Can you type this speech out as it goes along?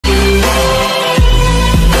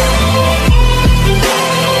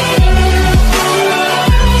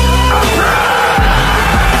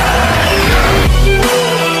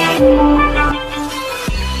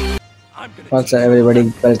What's up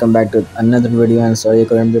everybody, welcome back to another video and sorry I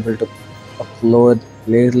couldn't be able to upload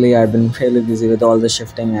lately. I've been really busy with all the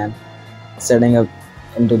shifting and setting up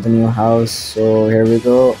into the new house. So here we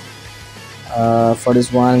go. For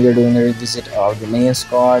this one we're doing a revisit of the main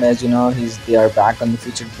squad. As you know, they are back on the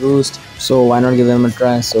featured boost. So why not give them a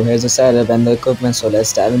try? So here's the setup and the equipment. So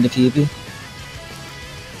let's dive into PvP.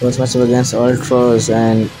 First matchup against Ultras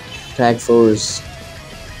and Tag Force.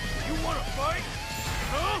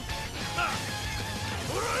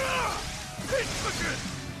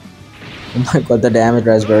 Oh my god, the damage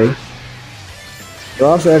raspberry.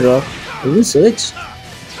 Drop, sir, drop. Did we switch?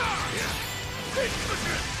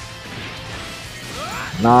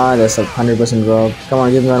 Nah, that's a 100% drop. Come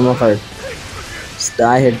on, give me one more card. Just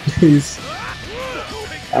die hit, please.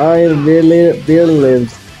 Oh, he barely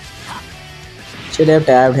lived. Should have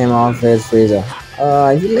tapped him off with Frieza.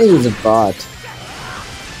 I feel like he's a bot.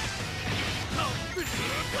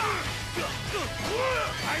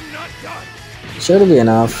 Should be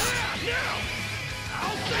enough.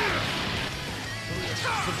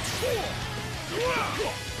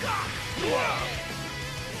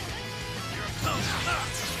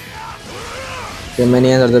 The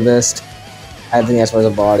minions are the best. I think as far as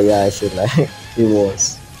the body, I feel like he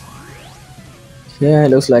was. Yeah, it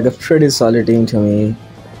looks like a pretty solid team to me.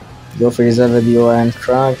 Go Frieza with Yoa and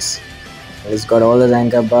Trunks. He's got all the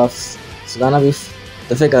rank up buffs. It's gonna be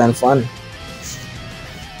difficult and fun.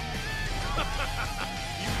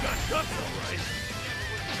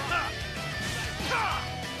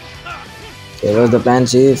 Okay, what's the plan,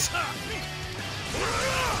 Chief?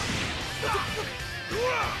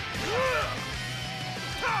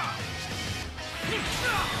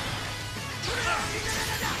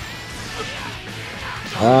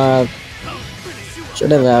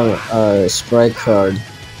 Should have a strike card.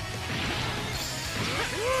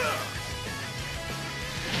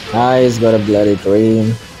 He's got a bloody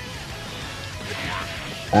dream.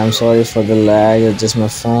 I'm sorry for the lag, it's just my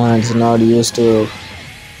phone. It's not used to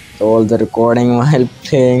all the recording while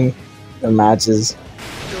playing the matches.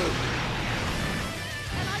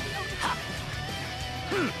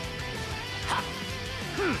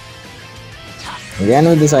 Again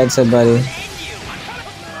with the side set, buddy.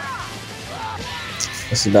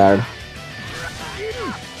 This is bad.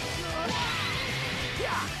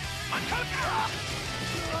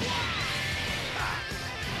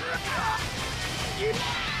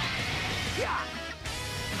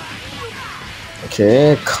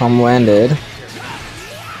 Okay, come landed.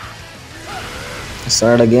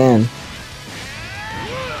 Start again.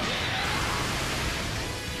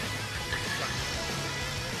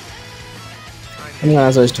 I'm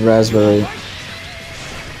gonna switch to raspberry.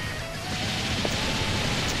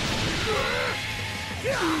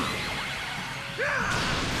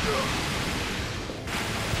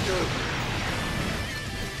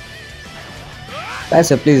 Guys,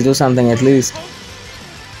 please do something at least.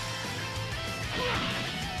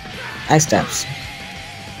 Nice taps.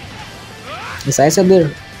 The size up there.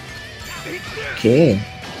 Okay.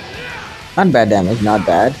 Not bad damage, not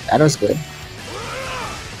bad. That was good.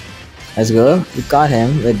 Let's go. We got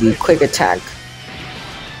him with the quick attack.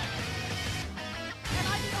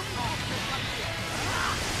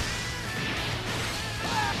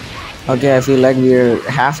 Okay, I feel like we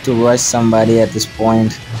have to rush somebody at this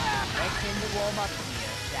point.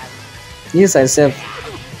 Yes, I said.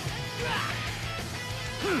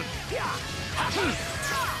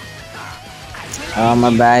 Oh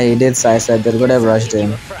my bad, he did sidestep. They could have rushed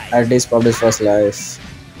him. At least popped his first life.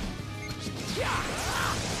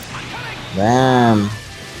 Bam.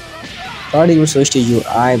 Thought he would switch to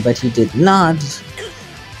UI, but he did not.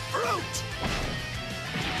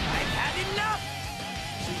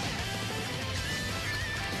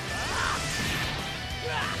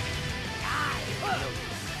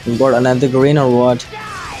 You got another green or what?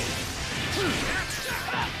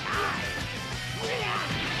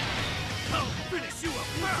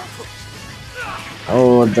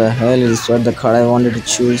 Oh, what the hell is what the card I wanted to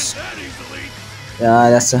choose? Yeah,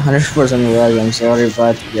 that's 100% right. I'm sorry,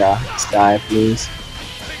 but yeah, die, please.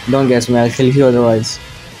 Don't guess me, I'll kill you otherwise.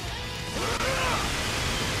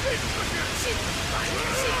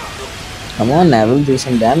 Come on, Neville, do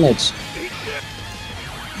some damage.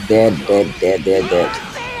 Dead.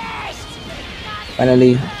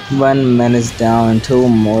 Finally, 1 man is down and 2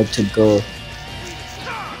 more to go.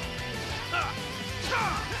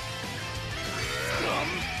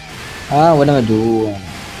 What am I doing?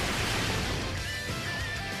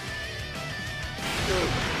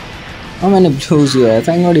 How many blues you have?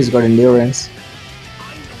 Thank God he's got endurance.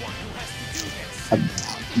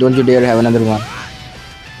 Don't you dare have another one.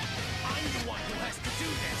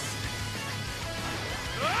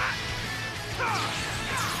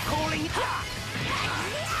 Die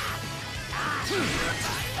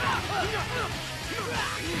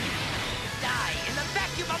in the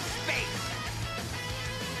vacuum of space!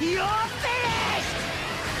 You're finished!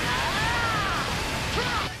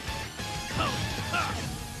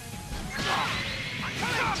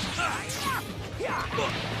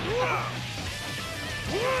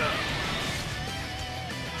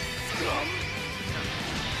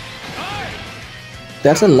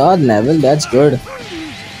 That's a lot, Neville. That's good.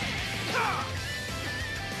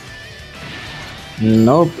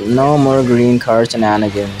 Nope, no more green card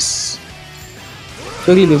shenanigans.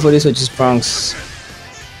 Quickly before he switches prongs.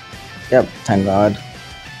 Yep, thank God.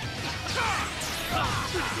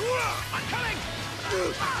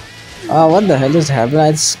 Ah, what the hell just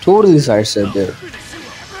happened? It's totally sidestepped there.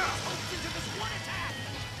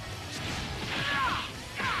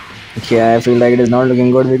 Okay, I feel like it is not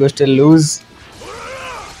looking good. We could still lose.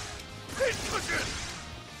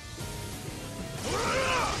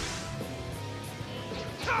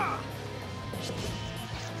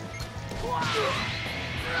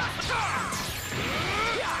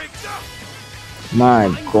 My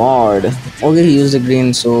God. Okay, he used the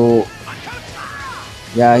green, so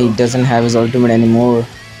yeah, he doesn't have his ultimate anymore.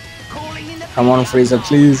 Come on, Frieza,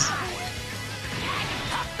 please.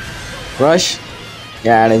 Rush.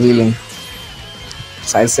 Yeah, and a healing.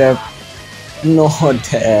 Sidestep. No,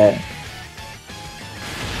 that.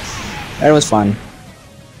 That was fun.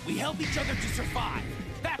 We help each other to survive.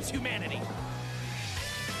 That's humanity.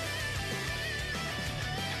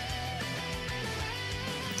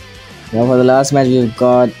 Now for the last match, we've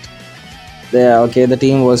got the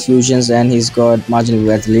team was Fusions, and he's got Majin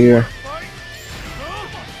Buu as the leader.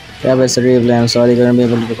 Yeah, but it's a replay. I'm sorry, couldn't be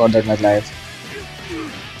able to record that match live.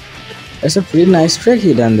 That's a pretty nice trick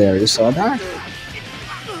he done there. You saw that?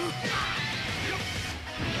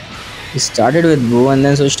 He started with Buu and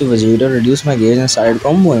then switched to Vegeta, reduced my gauge and started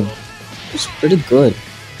comboing. It's pretty good.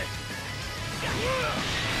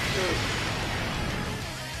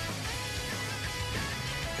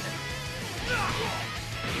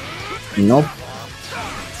 Nope.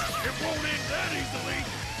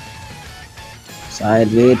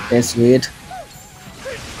 Side wait, let's wait.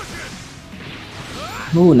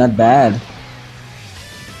 Ooh, not bad.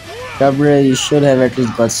 Cabrera, you should have at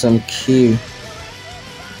least got some ki.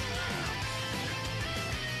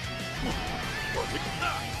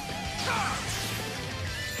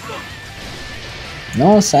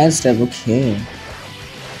 No sidestep, okay.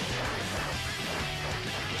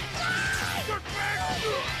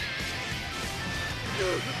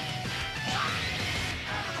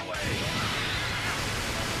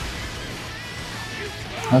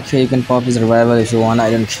 Okay, you can pop his revival if you want, I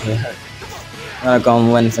don't care. I'll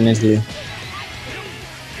combo infinitely.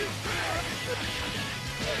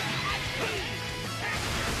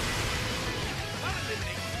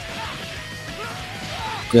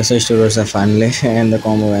 Just switch to Rosa finally and the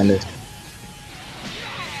combo ended.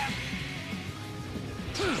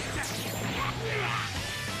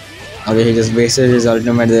 Okay, he just wasted his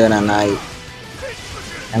ultimate there and I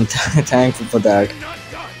am thankful for that.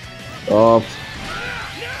 Drop.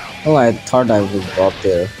 Oh, I thought I would drop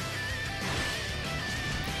there.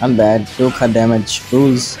 I'm bad. Look her damage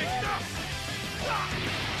rules.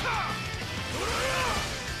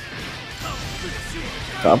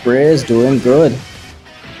 Copper is doing good.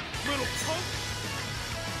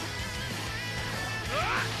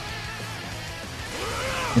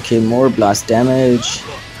 Okay, more blast damage.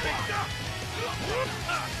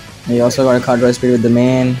 He also got a card speed with the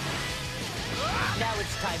main. Now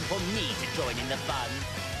it's time for me to join in the fun.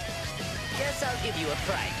 Guess I'll give you a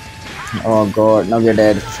fright. Oh God, now we're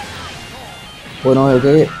dead. Oh no,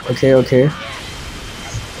 okay.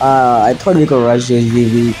 I thought we could rush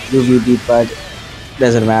UVB, but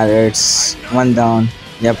doesn't matter. It's one down.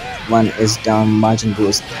 Yep, one is down. Margin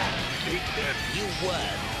boost. You won.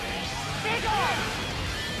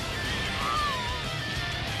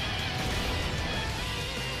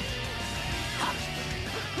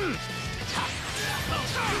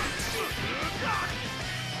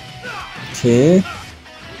 Okay.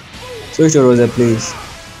 Switch to Rosa, please.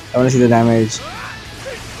 I want to see the damage.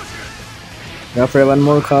 Go for one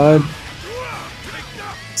more card.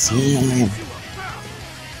 See, man.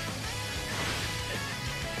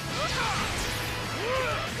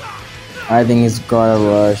 I think he's got a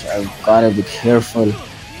rush. I've gotta be careful.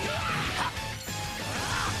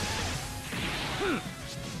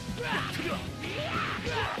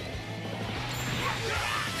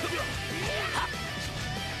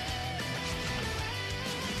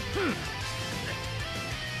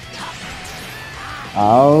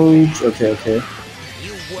 Ouch. Okay.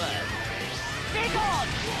 You won.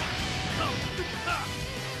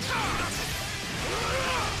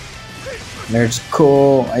 Let's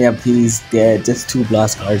go. Yep, he's dead. Just two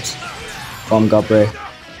blast cards from Capre.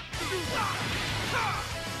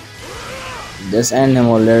 Just end him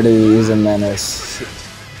already. He's a menace.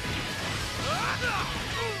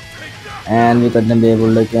 And we couldn't be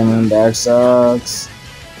able to kill him. That sucks.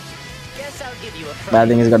 Guess I'll give you a But I fright.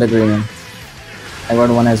 think he's got a green in. I got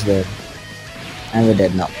one as well. And we're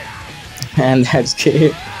dead now. And that's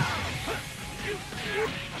great.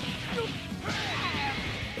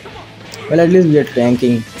 Well, at least we are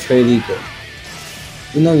tanking pretty good.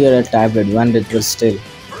 You know, we are at type advantage, but still.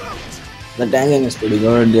 The tanking is pretty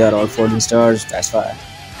good. They are all 14 stars. That's why.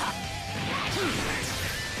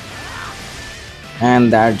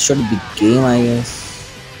 And that should be game, I guess.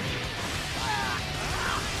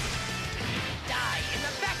 Die in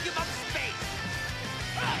the vacuum of space.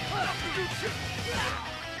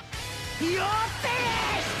 You're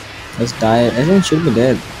finished. Let's die. Everyone should be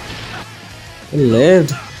dead. He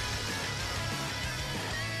lived.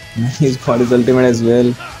 He's got his ultimate as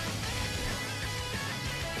well.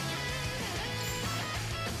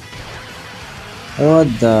 What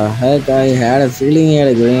the heck? I had a feeling he had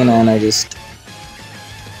a green and I just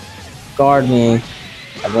caught me.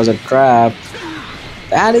 That was a trap.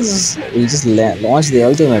 That is. We just launched the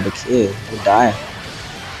ultimate. Okay, we die.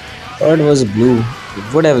 Thought it was blue. We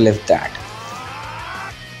would have left that.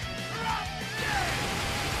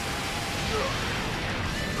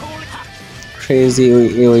 Crazy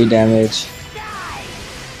AoE damage.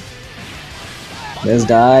 Let's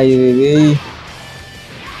die, UAV.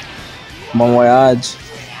 Bon voyage.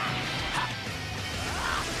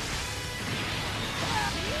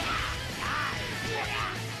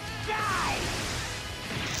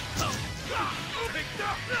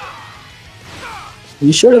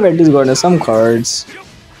 We should have at least gotten some cards.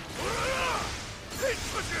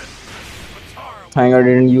 Thank God I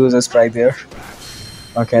didn't use a strike there.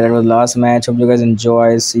 Okay, that was the last match. Hope you guys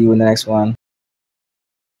enjoy. See you in the next one.